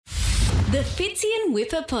The Fitzy and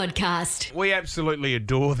Whipper Podcast. We absolutely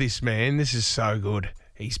adore this man. This is so good.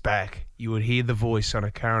 He's back. You would hear the voice on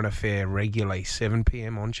A Current Affair regularly, 7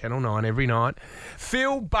 p.m. on Channel 9 every night.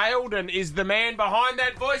 Phil Baildon is the man behind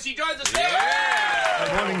that voice. He joins us now.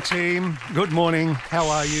 Good morning, team. Good morning. How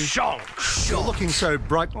are you? Shonk. You're looking so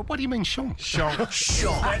bright. What do you mean, shonk? Shonk.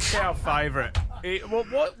 That's our favourite.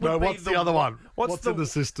 What would be what's the other one? What's in the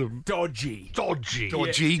system? Dodgy.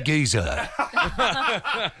 Dodgy geezer.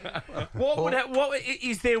 What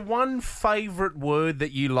is there one favourite word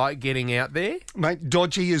that you like getting out there? Mate,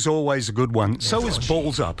 dodgy is always a good one. So is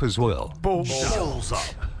balls up as well. Balls up.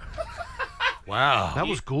 Wow, that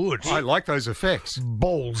was good. I like those effects.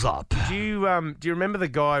 Balls up. Do you remember the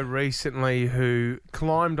guy recently who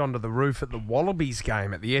climbed onto the roof at the Wallabies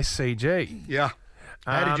game at the SCG? Yeah.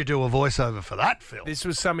 How did you do a voiceover for that, Phil? This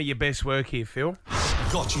was some of your best work here, Phil.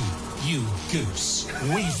 Got you, you goose.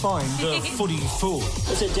 We find the footy fool.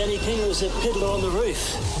 I said Danny King was a piddler on the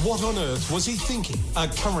roof. What on earth was he thinking? A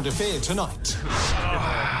current affair tonight.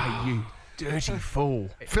 You dirty fool.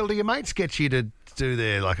 Phil, do your mates get you to do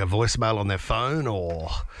their a voicemail on their phone, or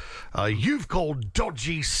you've called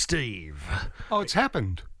Dodgy Steve? Oh, it's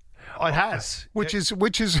happened. It has. Which is You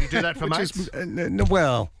do that for mates?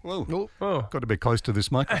 Well, Oh. got to be close to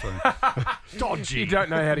this microphone. Dodgy. You don't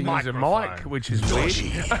know how to use a mic, which is weird.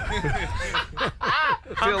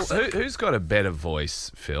 Phil, who's got a better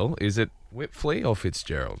voice, Phil? Is it Whitfley or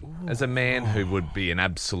Fitzgerald? As a man who would be an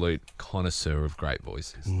absolute connoisseur of great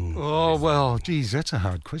voices. Oh, well, geez, that's a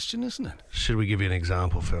hard question, isn't it? Should we give you an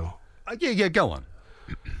example, Phil? Yeah, go on.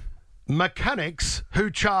 Mechanics who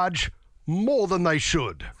charge more than they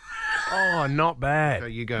should. Oh, not bad. There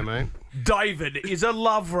you go, mate. David is a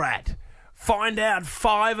love rat. Find out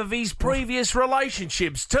 5 of his previous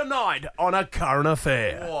relationships tonight on A Current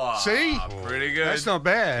Affair. See? Pretty good. That's not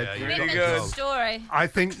bad. Pretty good. Story. I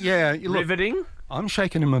think, look, Riveting. I'm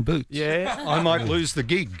shaking in my boots. Yeah. I might lose the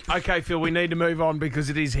gig. Okay, Phil, we need to move on because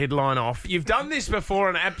it is headline off. You've done this before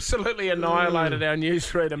and absolutely annihilated our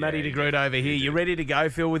newsreader, Matty de Groot, over here. You ready to go,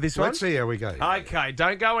 Phil, with this one? Let's see how we go. Okay,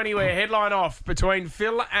 don't go anywhere. Headline off between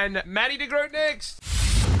Phil and Matty de Groot next.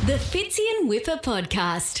 The Fitzy and Whipper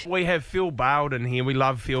Podcast. We have Phil Baildon here. We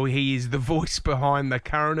love Phil. He is the voice behind the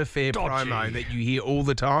Current Affair promo that you hear all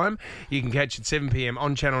the time. You can catch it 7 p.m.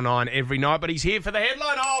 on Channel 9 every night, but he's here for the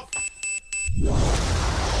headline off.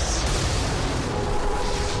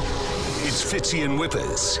 It's Fitzy and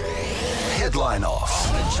Whippers. Headline off.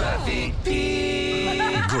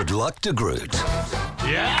 Good luck to Groot.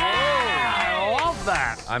 I love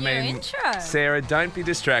that. I mean, intro. Sarah, don't be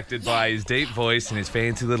distracted by his deep voice and his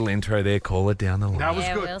fancy little intro there. Call it down the line. That was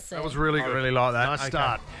Yeah, good. we'll see. That was really I good. really like that. Nice Okay.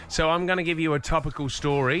 start. So I'm going to give you a topical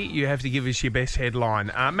story. You have to give us your best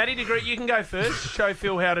headline. Matty de Groot, you can go first. Show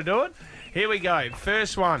Phil how to do it. Here we go.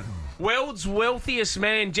 First one. World's wealthiest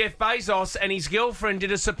man, Jeff Bezos, and his girlfriend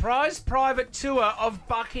did a surprise private tour of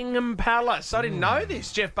Buckingham Palace. I didn't know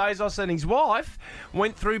this. Jeff Bezos and his wife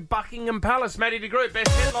went through Buckingham Palace. Matty de Groot, best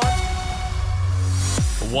headline.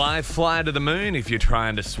 Why fly to the moon if you're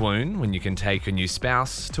trying to swoon when you can take a new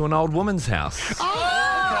spouse to an old woman's house?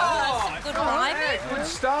 Good rhyming. Good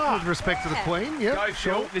start. With respect to the Queen, yeah. Go,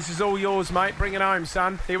 Phil. This is all yours, mate. Bring it home,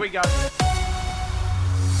 son. Here we go.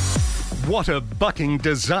 What a bucking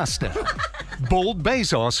disaster. Bald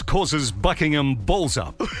Bezos causes Buckingham balls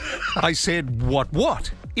up. I said,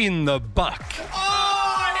 what? In the buck.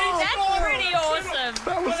 That's pretty awesome.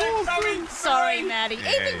 That was awesome. Sorry, Maddie.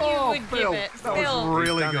 Even you would give it. That Phil. was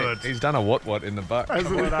really Done it. good. He's done a what in the buck. Well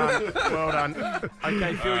done. Well done.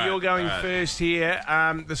 Okay, Phil, you're going first here.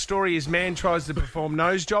 The story is man tries to perform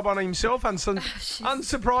nose job on himself.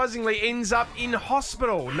 Unsurprisingly, ends up in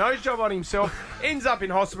hospital. Nose job on himself, ends up in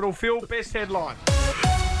hospital. Phil, best headline.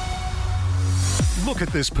 Look at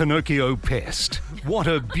this Pinocchio pest. What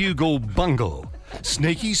a bugle bungle.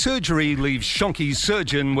 Sneaky surgery leaves shonky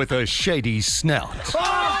surgeon with a shady snout.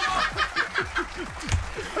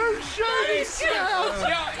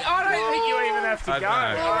 I don't think you even have to go.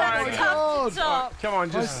 I That's tough to top. Come on,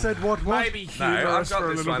 just said what? maybe No, I've humorous got for a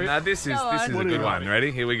this little one. bit. Now, this is Go on. a good one.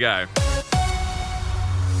 Ready? Here we go.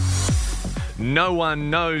 No one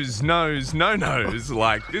knows like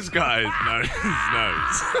this guy's nose.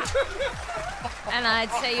 And I'd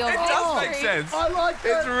say your It does make sense. I like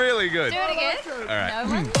that. It's really good. Do it again. All right. No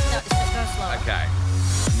one? No, go slower. Okay.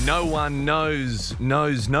 No one knows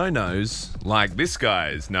like this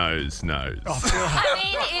guy's knows. I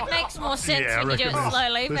mean, it makes more sense Yeah, I when you do it reckon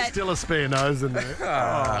slowly, There's but still a spare nose in there.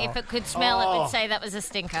 if it could smell, it would say that was a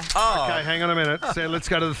stinker. Okay, hang on a minute. So let's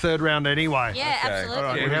go to the third round anyway. Yeah,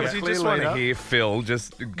 absolutely. We have a Because you clear just want to leader. hear Phil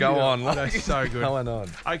just go on. Like that's so good. Going on.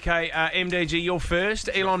 Okay, MDG, you're first.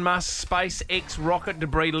 Elon Musk's SpaceX rocket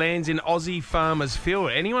debris lands in Aussie farmers' field.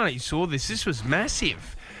 Anyone who saw this? This was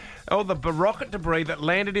massive. Oh, the rocket debris that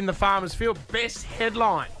landed in the farmers' field. Best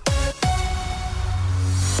headline.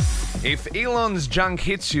 If Elon's junk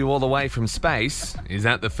hits you all the way from space, is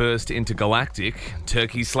that the first intergalactic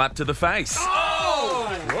turkey slap to the face?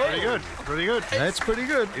 Pretty good. Pretty good. That's pretty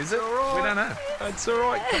good. Is it? We don't know. That's all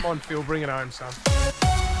right. Come on, Phil, bring it home, son.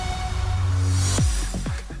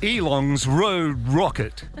 Elon's road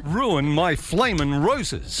rocket ruined my flamin'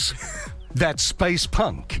 roses. That space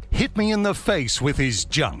punk hit me in the face with his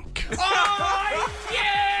junk. That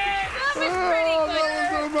was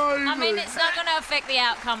pretty good. I mean, it's not going to affect the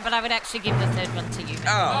outcome, but I would actually give the third one to you.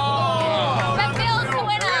 But Phil's the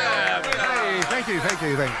winner. Hey, thank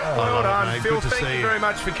you. Well done, mate, Phil. good to Thank see you you. very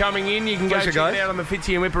much for coming in. You can go Pleasure, check it guys. out on the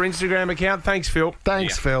Fitzy and Whipper Instagram account. Thanks, Phil.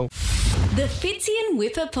 Thanks, Phil. The Fitzy and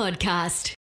Whipper Podcast.